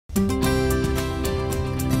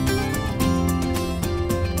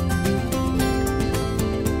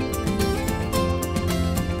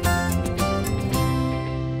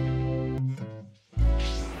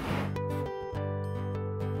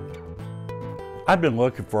I've been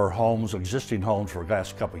looking for homes, existing homes, for the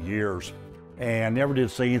last couple of years, and never did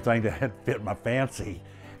see anything that had fit my fancy.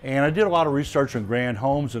 And I did a lot of research on Grand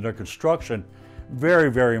Homes and their construction.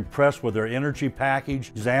 Very, very impressed with their energy package.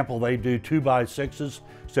 Example, they do 2x6s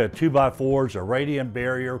instead of 2x4s, a radiant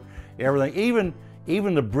barrier, everything.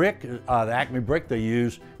 Even the brick, the ACME brick they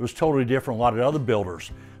use, was totally different from a lot of other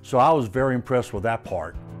builders. So I was very impressed with that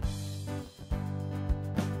part.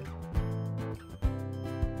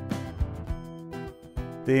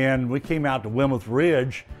 Then we came out to Wilmeth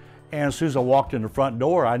Ridge, and as soon as I walked in the front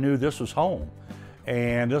door, I knew this was home.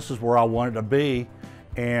 And this is where I wanted to be.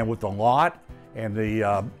 And with the lot and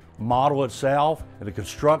the model itself and the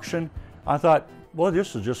construction, I thought, well,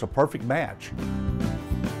 this is just a perfect match.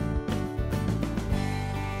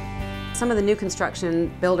 Some of the new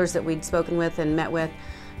construction builders that we'd spoken with and met with,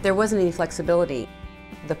 there wasn't any flexibility.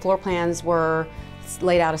 The floor plans were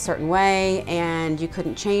laid out a certain way and you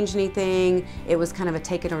couldn't change anything. It was kind of a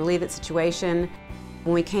take it or leave it situation.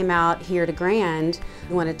 When we came out here to Grand,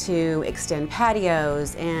 we wanted to extend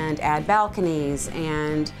patios and add balconies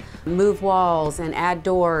and move walls and add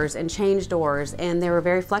doors and change doors, and they were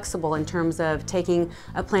very flexible in terms of taking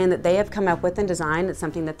a plan that they have come up with and designed, it's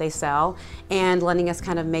something that they sell, and letting us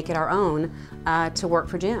kind of make it our own to work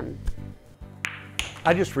for Jim.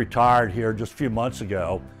 I just retired here just a few months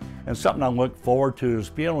ago, and something I look forward to is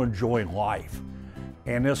being able to enjoy life.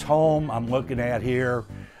 And this home I'm looking at here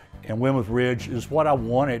in Wilmeth Ridge is what I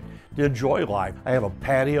wanted to enjoy life. I have a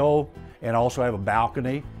patio and also I have a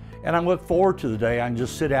balcony, and I look forward to the day I can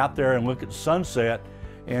just sit out there and look at the sunset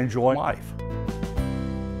and enjoy life.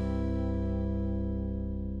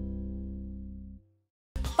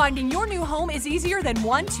 Finding your new home is easier than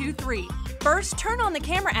 1, 2, 3. First, turn on the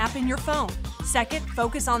camera app in your phone. Second,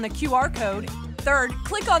 focus on the QR code. Third,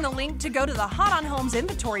 click on the link to go to the Hot on Homes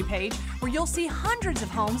inventory page, where you'll see hundreds of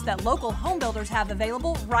homes that local home builders have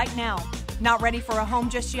available right now. Not ready for a home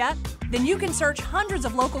just yet? Then you can search hundreds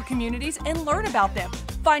of local communities and learn about them.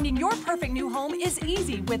 Finding your perfect new home is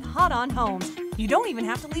easy with Hot on Homes. You don't even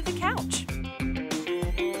have to leave the couch.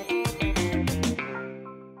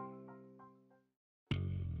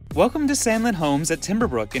 Welcome to Sandlin Homes at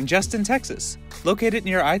Timberbrook in Justin, Texas. Located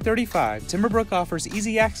near I-35, Timberbrook offers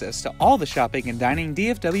easy access to all the shopping and dining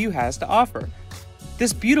DFW has to offer.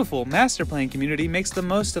 This beautiful master plan community makes the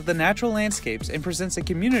most of the natural landscapes and presents a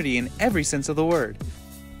community in every sense of the word.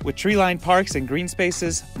 With tree-lined parks and green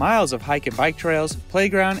spaces, miles of hike and bike trails,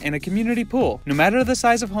 playground, and a community pool, no matter the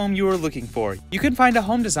size of home you are looking for, you can find a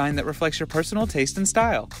home design that reflects your personal taste and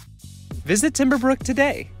style. Visit Timberbrook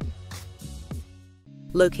today.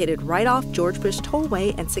 Located right off George Bush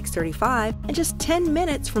Tollway and 635, and just 10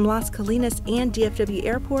 minutes from Las Colinas and DFW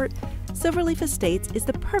Airport, Silverleaf Estates is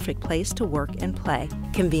the perfect place to work and play.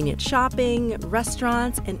 Convenient shopping,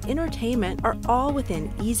 restaurants, and entertainment are all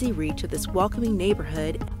within easy reach of this welcoming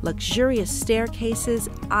neighborhood. Luxurious staircases,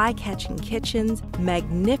 eye-catching kitchens,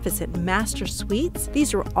 magnificent master suites,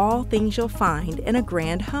 these are all things you'll find in a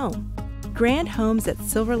grand home. Grand Homes at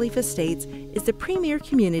Silverleaf Estates is the premier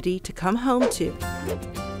community to come home to.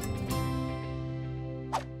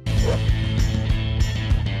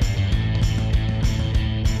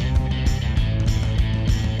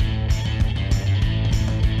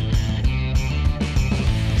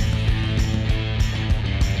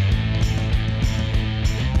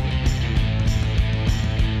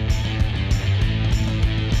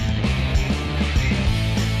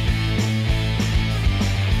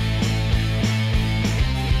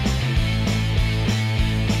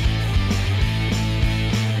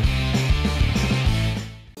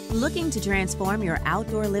 Looking to transform your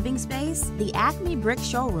outdoor living space? The ACME Brick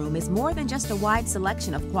showroom is more than just a wide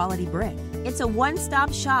selection of quality brick. It's a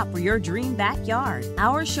one-stop shop for your dream backyard.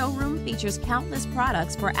 Our showroom features countless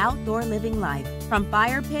products for outdoor living life. From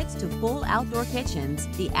fire pits to full outdoor kitchens,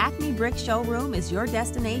 the ACME Brick showroom is your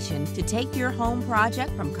destination to take your home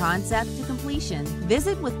project from concept to completion.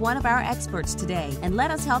 Visit with one of our experts today and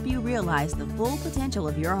let us help you realize the full potential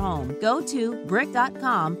of your home. Go to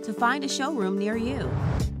brick.com to find a showroom near you.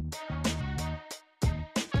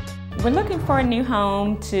 We're looking for a new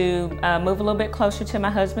home to move a little bit closer to my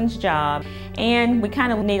husband's job, and we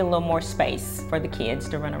kind of need a little more space for the kids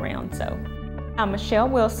to run around. So, I'm Michelle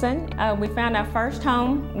Wilson. We found our first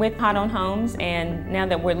home with Hot on Homes, and now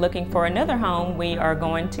that we're looking for another home, we are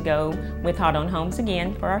going to go with Hot on Homes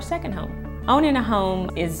again for our second home. Owning a home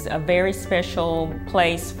is a very special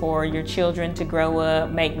place for your children to grow up,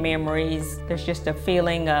 make memories. There's just a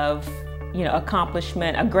feeling of,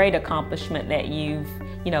 accomplishment, a great accomplishment that you've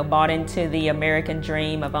bought into the American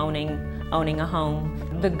dream of owning a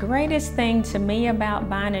home. The greatest thing to me about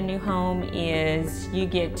buying a new home is you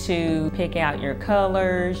get to pick out your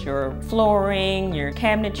colors, your flooring, your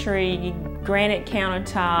cabinetry, granite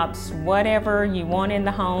countertops, whatever you want in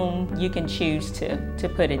the home, you can choose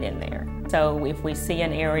to put it in there. So if we see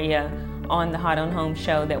an area on the Hot on Homes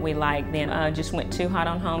show that we like, then just went to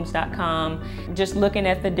hotonhomes.com, just looking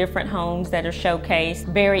at the different homes that are showcased.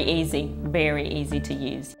 Very easy to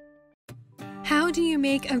use. How do you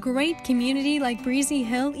make a great community like Breezy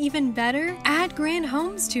Hill even better? Add Grand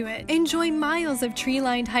Homes to it. Enjoy miles of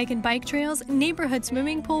tree-lined hike and bike trails, neighborhood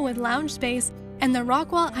swimming pool with lounge space, and the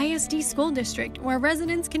Rockwall ISD School District, where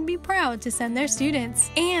residents can be proud to send their students.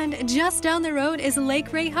 And just down the road is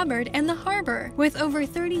Lake Ray Hubbard and the Harbor. With over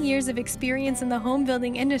 30 years of experience in the home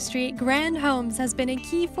building industry, Grand Homes has been a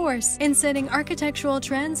key force in setting architectural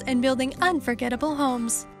trends and building unforgettable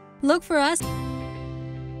homes. Look for us.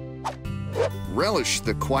 Relish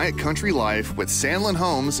the quiet country life with Sandlin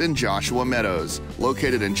Homes in Joshua Meadows.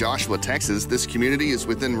 Located in Joshua, Texas, this community is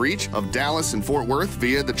within reach of Dallas and Fort Worth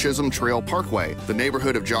via the Chisholm Trail Parkway. The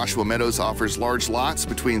neighborhood of Joshua Meadows offers large lots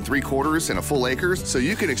between 3/4 and a full acre, so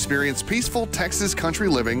you can experience peaceful Texas country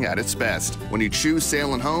living at its best. When you choose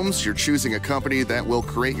Sandlin Homes, you're choosing a company that will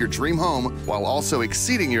create your dream home while also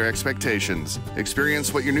exceeding your expectations.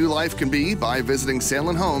 Experience what your new life can be by visiting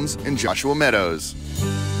Sandlin Homes in Joshua Meadows.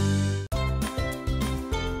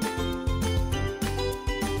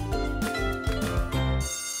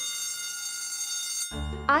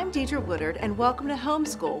 I'm Deidre Woodard, and welcome to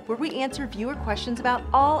Homeschool, where we answer viewer questions about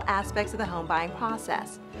all aspects of the home buying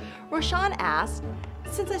process. Roshan asked,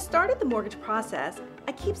 since I started the mortgage process,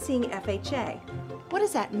 I keep seeing FHA. What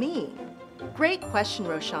does that mean? Great question,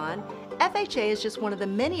 Roshan. FHA is just one of the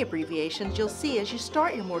many abbreviations you'll see as you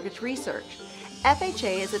start your mortgage research.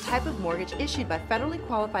 FHA is a type of mortgage issued by federally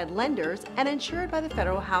qualified lenders and insured by the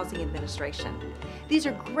Federal Housing Administration. These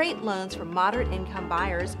are great loans for moderate income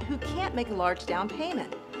buyers who can't make a large down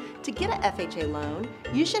payment. To get an FHA loan,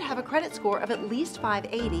 you should have a credit score of at least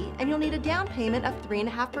 580, and you'll need a down payment of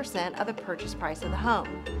 3.5% of the purchase price of the home.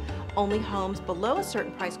 Only homes below a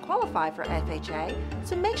certain price qualify for FHA,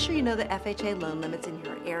 so make sure you know the FHA loan limits in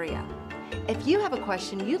your area. If you have a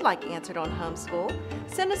question you'd like answered on Homeschool,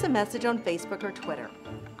 send us a message on Facebook or Twitter.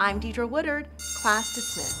 I'm Deidre Woodard, class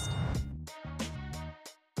dismissed.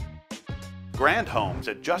 Grand Homes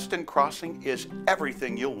at Justin Crossing is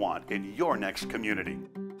everything you'll want in your next community.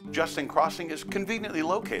 Justin Crossing is conveniently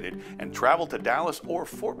located, and travel to Dallas or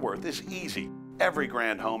Fort Worth is easy. Every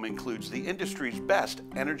Grand Home includes the industry's best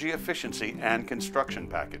energy efficiency and construction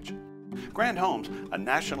package. Grand Homes, a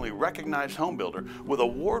nationally recognized home builder with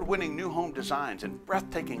award-winning new home designs and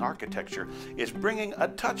breathtaking architecture, is bringing a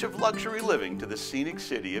touch of luxury living to the scenic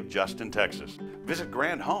city of Justin, Texas. Visit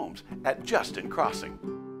Grand Homes at Justin Crossing.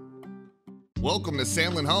 Welcome to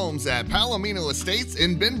Sandlin Homes at Palomino Estates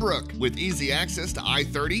in Benbrook. With easy access to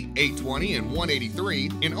I-30, 820, and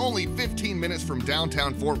 183, in only 15 minutes from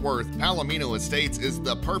downtown Fort Worth, Palomino Estates is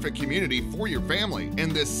the perfect community for your family.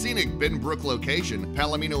 In this scenic Benbrook location,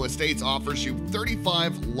 Palomino Estates offers you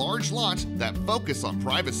 35 large lots that focus on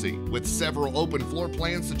privacy. With several open floor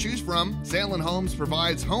plans to choose from, Sandlin Homes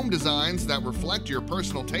provides home designs that reflect your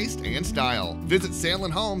personal taste and style. Visit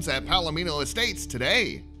Sandlin Homes at Palomino Estates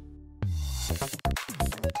today.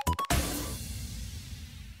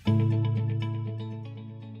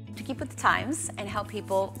 To keep with the times and help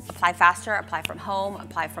people apply faster, apply from home,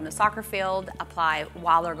 apply from the soccer field, apply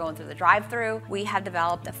while they're going through the drive-thru, we have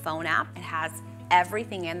developed a phone app. It has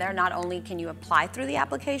everything in there. Not only can you apply through the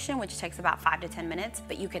application, which takes about 5 to 10 minutes,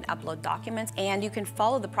 but you can upload documents and you can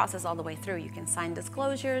follow the process all the way through. You can sign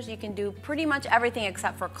disclosures, you can do pretty much everything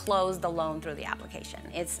except for close the loan through the application.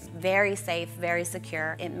 It's very safe, very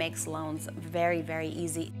secure. It makes loans very, very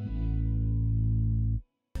easy.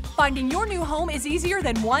 Finding your new home is easier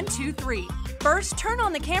than 1, 2, 3. First, turn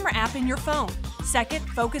on the camera app in your phone. Second,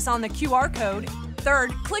 focus on the QR code.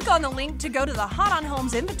 Third, click on the link to go to the Hot on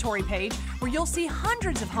Homes inventory page, where you'll see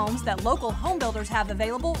hundreds of homes that local home builders have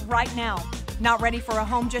available right now. Not ready for a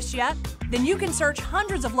home just yet? Then you can search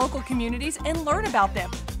hundreds of local communities and learn about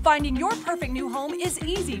them. Finding your perfect new home is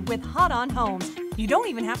easy with Hot on Homes. You don't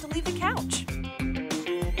even have to leave the couch.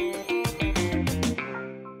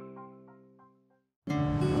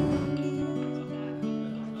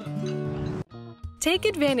 Take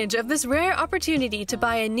advantage of this rare opportunity to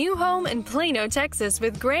buy a new home in Plano, Texas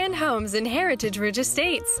with Grand Homes and Heritage Ridge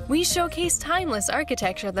Estates. We showcase timeless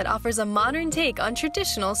architecture that offers a modern take on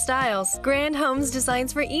traditional styles. Grand Homes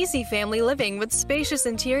designs for easy family living with spacious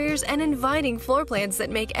interiors and inviting floor plans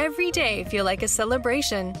that make every day feel like a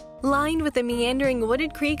celebration. Lined with a meandering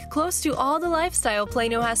wooded creek close to all the lifestyle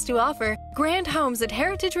Plano has to offer, Grand Homes at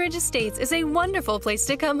Heritage Ridge Estates is a wonderful place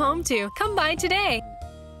to come home to. Come by today.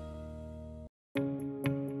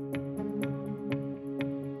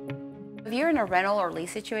 If you're in a rental or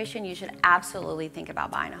lease situation, you should absolutely think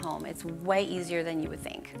about buying a home. It's way easier than you would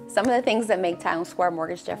think. Some of the things that make Town Square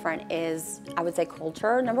Mortgage different is, I would say,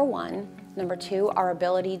 culture, number one. Number two, our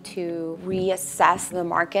ability to reassess the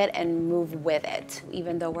market and move with it.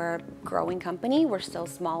 Even though we're a growing company, we're still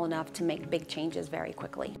small enough to make big changes very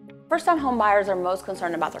quickly. First-time home buyers are most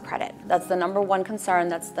concerned about their credit. That's the number one concern,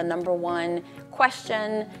 that's the number one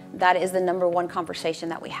question, that is the number one conversation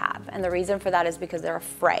that we have. And the reason for that is because they're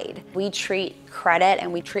afraid. We treat credit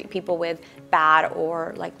and we treat people with bad,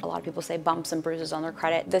 or like a lot of people say, bumps and bruises on their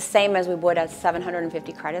credit, the same as we would a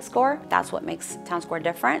 750 credit score. That's what makes Town Square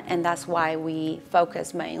different, and that's why we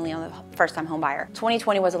focus mainly on the first-time home buyer.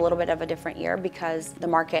 2020 was a little bit of a different year because the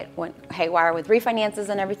market went haywire with refinances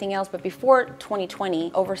and everything else, but before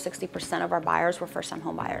 2020, over 60% of our buyers were first-time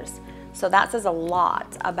home buyers. So that says a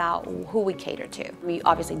lot about who we cater to. We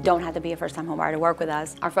obviously don't have to be a first-time home buyer to work with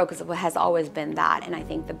us. Our focus has always been that, and I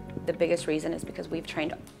think the biggest reason is because we've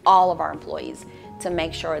trained all of our employees to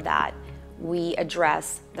make sure that we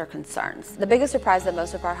address their concerns. The biggest surprise that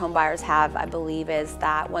most of our home buyers have, I believe, is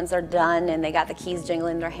that once they're done and they got the keys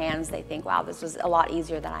jingling in their hands, they think, wow, this was a lot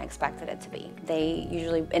easier than I expected it to be. They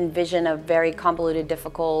usually envision a very convoluted,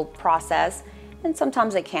 difficult process, and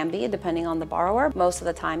sometimes it can be, depending on the borrower. Most of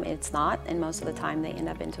the time it's not, and most of the time they end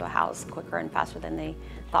up into a house quicker and faster than they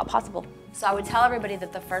thought possible. So I would tell everybody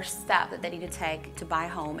that the first step that they need to take to buy a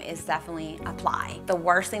home is definitely apply. The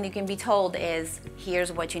worst thing you can be told is,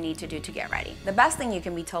 here's what you need to do to get ready. The best thing you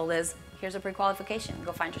can be told is, here's a pre-qualification,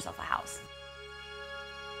 go find yourself a house.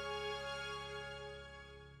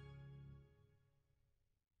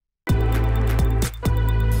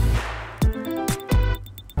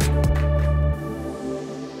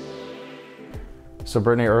 So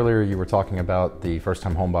Brittany, earlier you were talking about the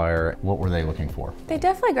first-time home buyer. What were they looking for? They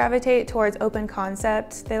definitely gravitate towards open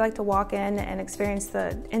concept. They like to walk in and experience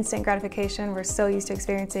the instant gratification we're so used to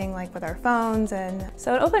experiencing, like with our phones. And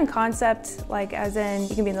so an open concept, like as in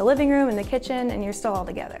you can be in the living room, in the kitchen, and you're still all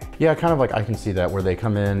together. Yeah, kind of like I can see that, where they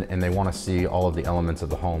come in and they want to see all of the elements of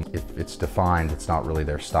the home. If it's defined, it's not really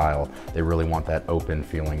their style. They really want that open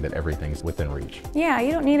feeling that everything's within reach. Yeah,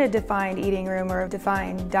 you don't need a defined eating room or a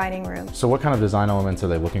defined dining room. So what kind of design elements are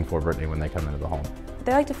they looking for, Brittany, when they come into the home?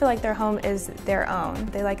 They like to feel like their home is their own.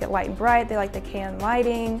 They like it light and bright, they like the can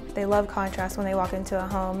lighting, they love contrast when they walk into a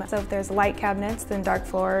home. So if there's light cabinets, then dark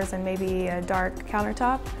floors and maybe a dark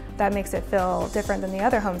countertop, that makes it feel different than the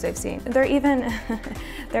other homes they've seen. They're even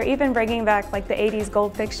bringing back like the 80s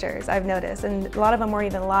gold fixtures, I've noticed, and a lot of them weren't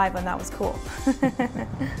even live when that was cool.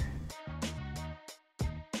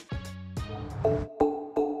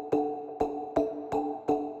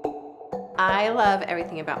 I love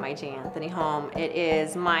everything about my J. Anthony home. It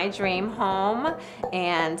is my dream home,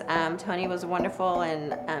 and Tony was wonderful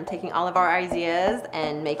in taking all of our ideas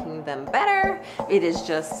and making them better. It is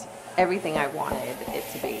just everything I wanted it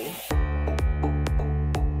to be.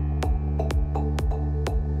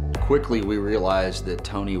 Quickly we realized that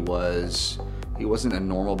Tony he wasn't a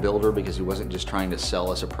normal builder, because he wasn't just trying to sell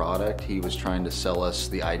us a product. He was trying to sell us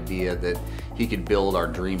the idea that he could build our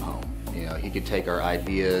dream home. You know, he could take our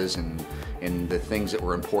ideas and the things that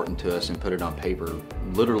were important to us and put it on paper,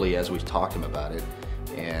 literally as we talked to him about it,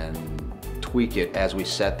 and tweak it as we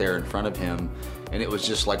sat there in front of him. And it was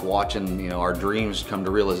just like watching, you know, our dreams come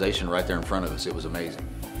to realization right there in front of us. It was amazing.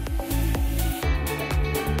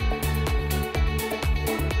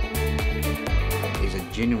 He's a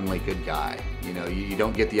genuinely good guy. You know, you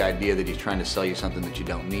don't get the idea that he's trying to sell you something that you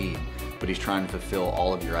don't need, but he's trying to fulfill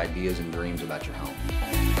all of your ideas and dreams about your home.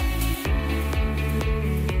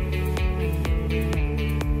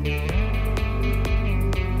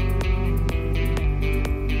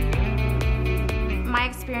 My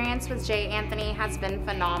experience with J. Anthony has been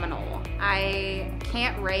phenomenal. I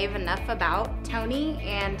can't rave enough about Tony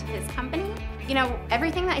and his company. You know,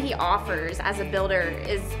 everything that he offers as a builder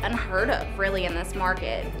is unheard of really in this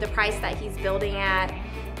market. The price that he's building at,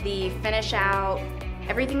 the finish out,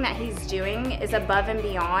 everything that he's doing is above and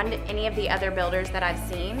beyond any of the other builders that I've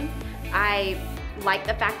seen. I like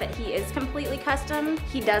the fact that he is completely custom.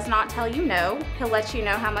 He does not tell you no. He'll let you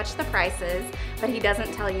know how much the price is, but he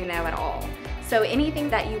doesn't tell you no at all. So anything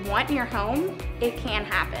that you want in your home, it can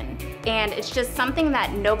happen. And it's just something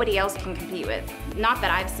that nobody else can compete with, not that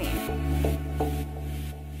I've seen.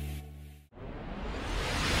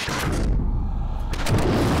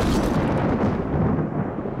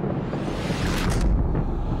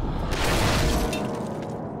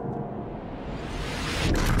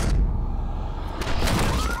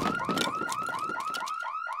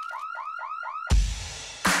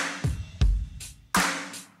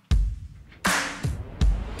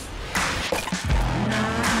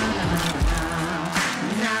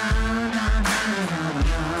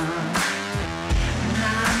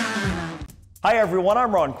 Hi everyone,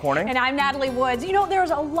 I'm Ron Corning. And I'm Natalie Woods. You know,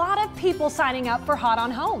 there's a lot of people signing up for Hot on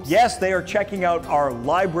Homes. Yes, they are checking out our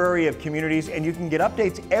library of communities, and you can get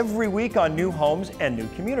updates every week on new homes and new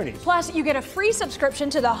communities. Plus, you get a free subscription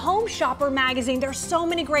to the Home Shopper magazine. There's so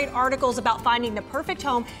many great articles about finding the perfect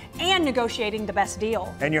home and negotiating the best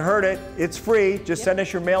deal. And you heard it, it's free. Just send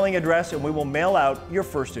us your mailing address and we will mail out your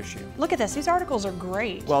first issue. Look at this, these articles are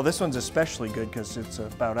great. Well, this one's especially good because it's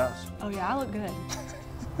about us. Oh yeah, I look good.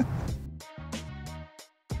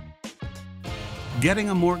 Getting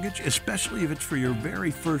a mortgage, especially if it's for your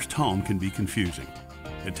very first home, can be confusing.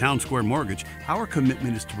 At Town Square Mortgage, our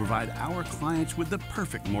commitment is to provide our clients with the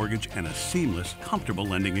perfect mortgage and a seamless, comfortable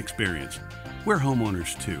lending experience. We're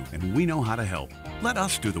homeowners too, and we know how to help. Let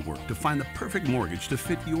us do the work to find the perfect mortgage to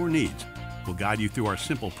fit your needs. We'll guide you through our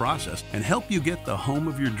simple process and help you get the home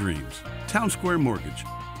of your dreams. Town Square Mortgage.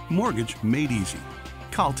 Mortgage made easy.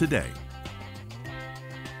 Call today.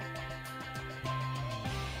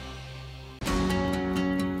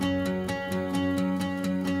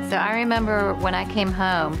 So I remember when I came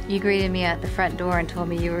home, you greeted me at the front door and told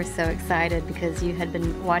me you were so excited because you had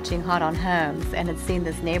been watching Hot on Homes and had seen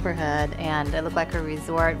this neighborhood, and it looked like a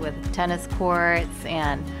resort with tennis courts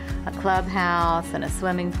and a clubhouse and a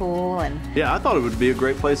swimming pool. And yeah, I thought it would be a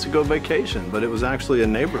great place to go vacation, but it was actually a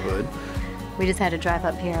neighborhood. We just had to drive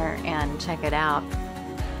up here and check it out.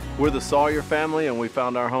 We're the Sawyer family, and we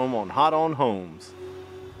found our home on Hot on Homes.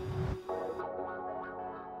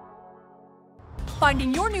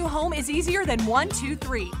 Finding your new home is easier than 1, 2,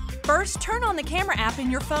 3. First, turn on the camera app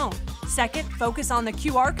in your phone. Second, focus on the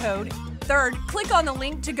QR code. Third, click on the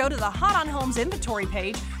link to go to the Hot on Homes inventory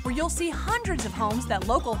page, where you'll see hundreds of homes that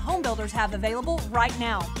local home builders have available right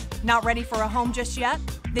now. Not ready for a home just yet?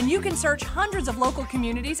 Then you can search hundreds of local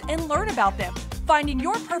communities and learn about them. Finding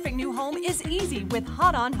your perfect new home is easy with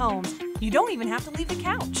Hot on Homes. You don't even have to leave the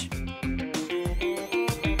couch.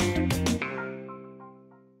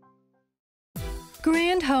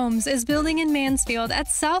 Grand Homes is building in Mansfield at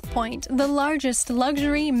South Pointe, the largest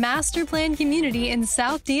luxury master plan community in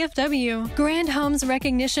South DFW. Grand Homes'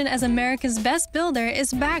 recognition as America's best builder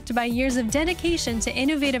is backed by years of dedication to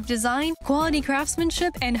innovative design, quality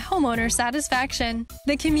craftsmanship, and homeowner satisfaction.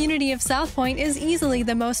 The community of South Pointe is easily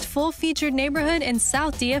the most full-featured neighborhood in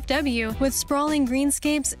South DFW, with sprawling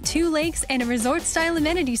greenscapes, 2 lakes, and a resort-style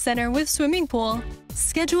amenity center with swimming pool.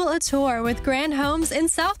 Schedule a tour with Grand Homes in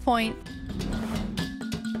South Pointe.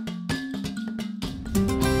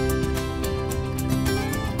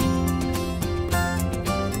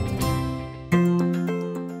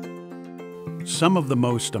 Some of the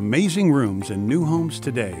most amazing rooms in new homes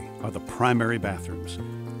today are the primary bathrooms.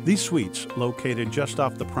 These suites, located just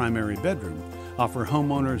off the primary bedroom, offer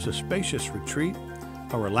homeowners a spacious retreat,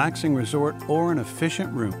 a relaxing resort, or an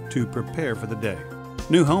efficient room to prepare for the day.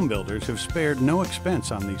 New home builders have spared no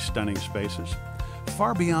expense on these stunning spaces.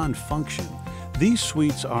 Far beyond function, these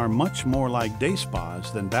suites are much more like day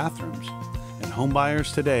spas than bathrooms, and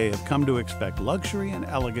homebuyers today have come to expect luxury and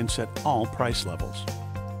elegance at all price levels.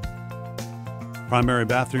 Primary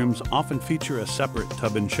bathrooms often feature a separate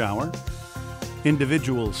tub and shower,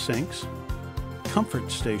 individual sinks,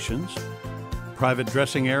 comfort stations, private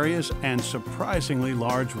dressing areas, and surprisingly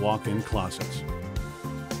large walk-in closets.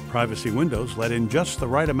 Privacy windows let in just the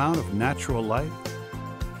right amount of natural light,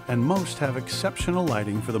 and most have exceptional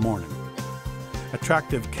lighting for the morning.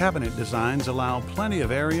 Attractive cabinet designs allow plenty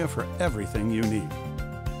of area for everything you need.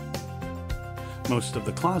 Most of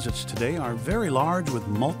the closets today are very large, with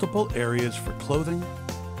multiple areas for clothing,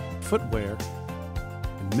 footwear,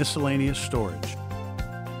 and miscellaneous storage.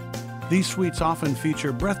 These suites often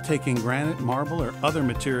feature breathtaking granite, marble, or other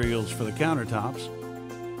materials for the countertops,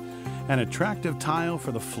 and attractive tile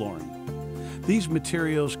for the flooring. These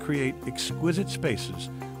materials create exquisite spaces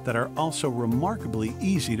that are also remarkably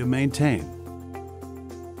easy to maintain.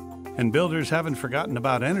 And builders haven't forgotten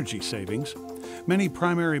about energy savings. Many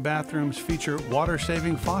primary bathrooms feature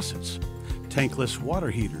water-saving faucets, tankless water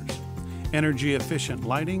heaters, energy-efficient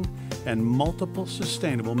lighting, and multiple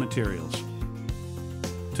sustainable materials.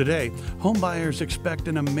 Today, home buyers expect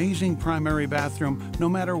an amazing primary bathroom no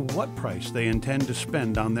matter what price they intend to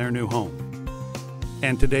spend on their new home.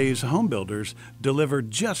 And today's home builders deliver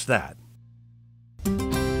just that.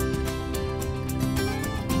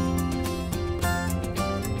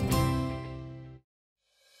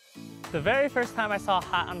 The very first time I saw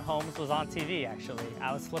Hot on Homes was on TV, actually.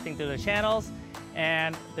 I was flipping through the channels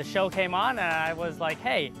and the show came on and I was like,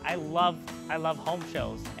 hey, I love home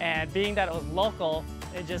shows. And being that it was local,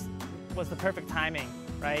 it just was the perfect timing,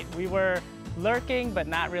 right? We were lurking but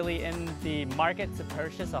not really in the market to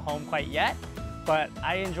purchase a home quite yet. But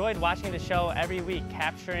I enjoyed watching the show every week,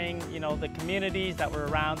 capturing, the communities that were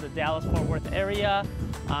around the Dallas-Fort Worth area,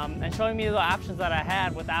 and showing me the options that I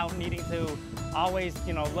had without needing to always,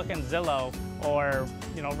 look in Zillow or,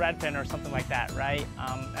 Redfin or something like that, right?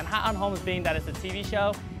 And Hot on Homes, being that it's a TV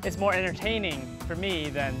show, it's more entertaining for me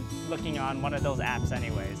than looking on one of those apps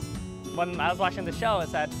anyways. When I was watching the show, it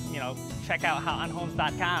said, check out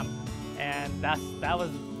hotonhomes.com, and that was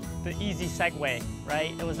the easy segue,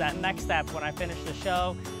 right? It was that next step. When I finished the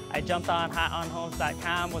show, I jumped on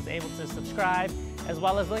hotonhomes.com, was able to subscribe, as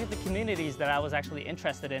well as look at the communities that I was actually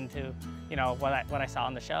interested into, what I saw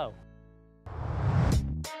on the show.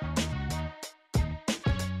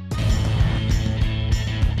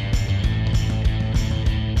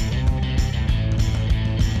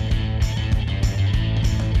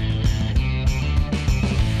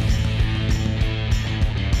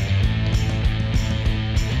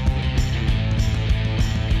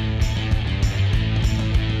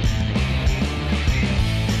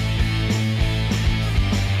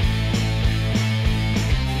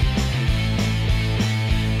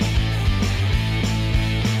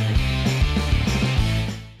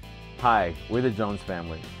 Hi, we're the Jones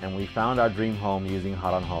family, and we found our dream home using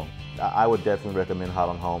Hot on Homes. I would definitely recommend Hot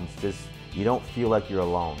on Homes. You don't feel like you're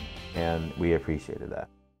alone, and we appreciated that.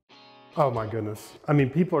 Oh my goodness. I mean,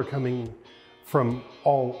 people are coming from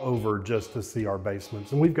all over just to see our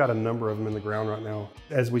basements, and we've got a number of them in the ground right now.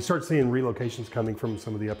 As we start seeing relocations coming from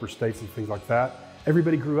some of the upper states and things like that,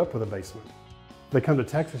 everybody grew up with a basement. They come to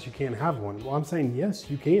Texas, you can't have one. Well, I'm saying, yes,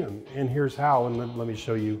 you can, and here's how, and let me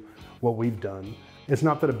show you what we've done. It's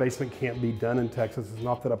not that a basement can't be done in Texas. It's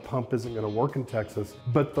not that a pump isn't going to work in Texas,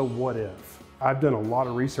 but the what if. I've done a lot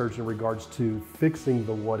of research in regards to fixing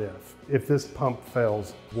the what if. If this pump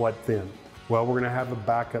fails, what then? Well, we're going to have a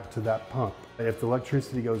backup to that pump. If the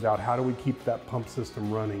electricity goes out, how do we keep that pump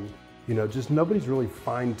system running? Just nobody's really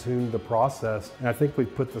fine-tuned the process. And I think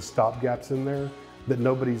we've put the stopgaps in there that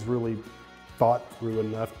nobody's really thought through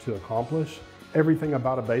enough to accomplish. Everything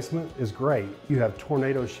about a basement is great. You have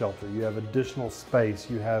tornado shelter, you have additional space,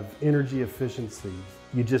 you have energy efficiency.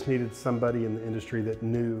 You just needed somebody in the industry that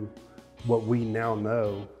knew what we now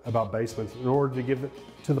know about basements in order to give it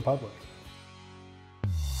to the public.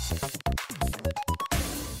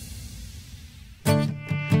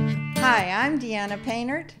 Hi, I'm Deanna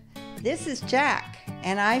Painter. This is Jack,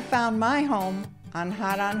 and I found my home on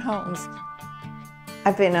Hot on Homes.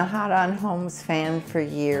 I've been a Hot on Homes fan for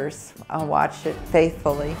years. I watched it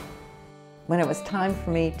faithfully. When it was time for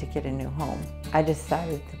me to get a new home, I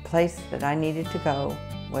decided the place that I needed to go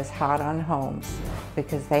was Hot on Homes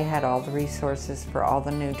because they had all the resources for all the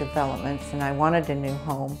new developments, and I wanted a new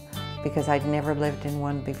home because I'd never lived in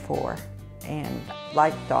one before and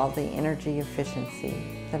liked all the energy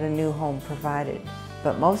efficiency that a new home provided.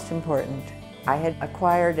 But most important, I had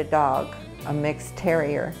acquired a dog, a mixed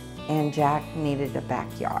terrier, and Jack needed a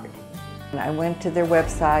backyard. And I went to their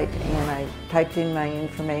website and I typed in my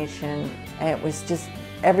information, and it was just,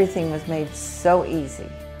 everything was made so easy.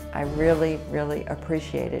 I really, really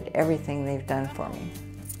appreciated everything they've done for me.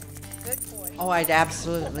 Oh, I'd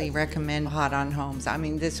absolutely recommend Hot on Homes. I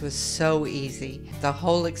mean, this was so easy. The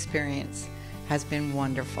whole experience has been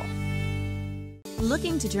wonderful.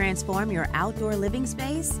 Looking to transform your outdoor living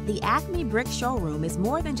space? The ACME Brick showroom is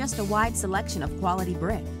more than just a wide selection of quality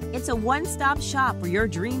brick. It's a one-stop shop for your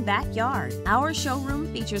dream backyard. Our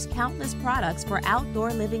showroom features countless products for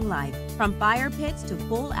outdoor living life. From fire pits to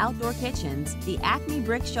full outdoor kitchens, the ACME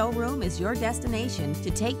Brick showroom is your destination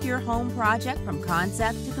to take your home project from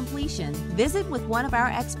concept to completion. Visit with one of our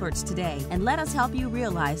experts today and let us help you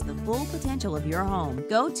realize the full potential of your home.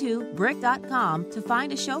 Go to brick.com to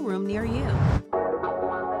find a showroom near you.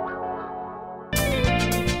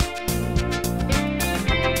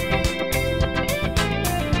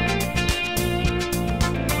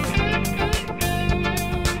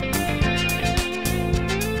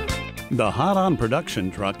 The Hot On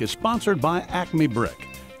production truck is sponsored by ACME Brick.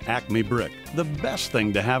 ACME Brick, the best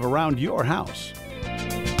thing to have around your house.